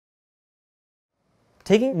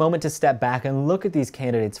Taking a moment to step back and look at these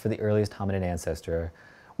candidates for the earliest hominid ancestor,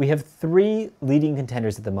 we have three leading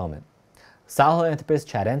contenders at the moment. Sahelanthropus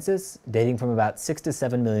chadensis, dating from about 6 to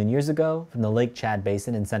 7 million years ago from the Lake Chad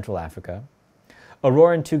Basin in Central Africa.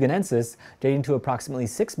 Auroran tuganensis, dating to approximately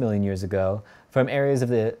 6 million years ago from areas of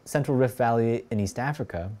the Central Rift Valley in East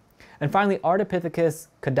Africa. And finally, Ardipithecus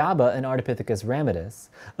cadaba and Ardipithecus ramidus,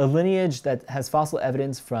 a lineage that has fossil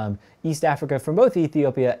evidence from East Africa from both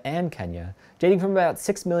Ethiopia and Kenya, dating from about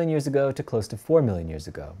 6 million years ago to close to 4 million years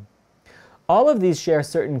ago. All of these share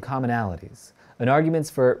certain commonalities, and arguments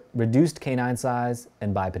for reduced canine size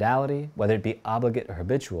and bipedality, whether it be obligate or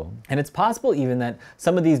habitual, and it's possible even that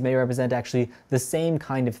some of these may represent actually the same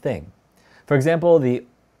kind of thing. For example, the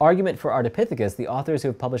argument for Ardipithecus, the authors who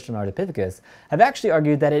have published on Ardipithecus, have actually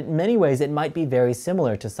argued that in many ways it might be very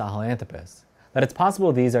similar to Sahelanthropus, that it's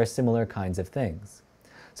possible these are similar kinds of things.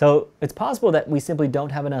 So it's possible that we simply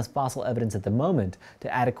don't have enough fossil evidence at the moment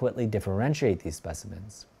to adequately differentiate these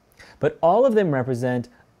specimens. But all of them represent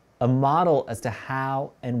a model as to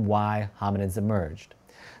how and why hominids emerged.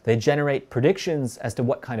 They generate predictions as to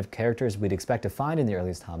what kind of characters we'd expect to find in the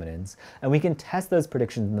earliest hominins, and we can test those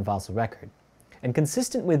predictions in the fossil record. And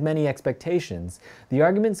consistent with many expectations, the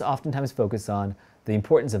arguments oftentimes focus on the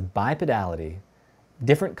importance of bipedality,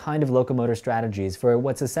 different kind of locomotor strategies for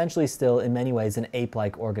what's essentially still in many ways an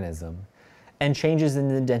ape-like organism, and changes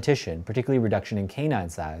in the dentition, particularly reduction in canine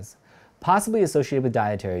size, possibly associated with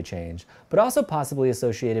dietary change, but also possibly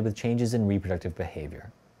associated with changes in reproductive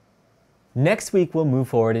behavior. Next week, we'll move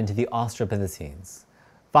forward into the Australopithecines,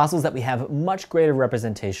 fossils that we have much greater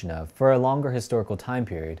representation of for a longer historical time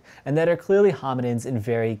period, and that are clearly hominins in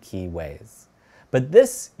very key ways. But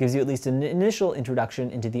this gives you at least an initial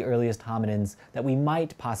introduction into the earliest hominins that we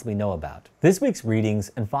might possibly know about. This week's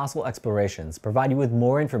readings and fossil explorations provide you with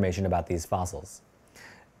more information about these fossils.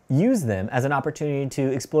 Use them as an opportunity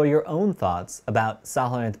to explore your own thoughts about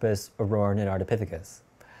Sahelanthropus, Auroran, and Ardipithecus.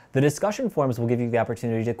 The discussion forums will give you the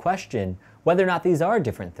opportunity to question whether or not these are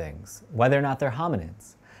different things, whether or not they're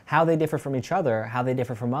hominins, how they differ from each other, how they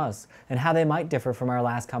differ from us, and how they might differ from our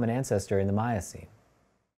last common ancestor in the Miocene.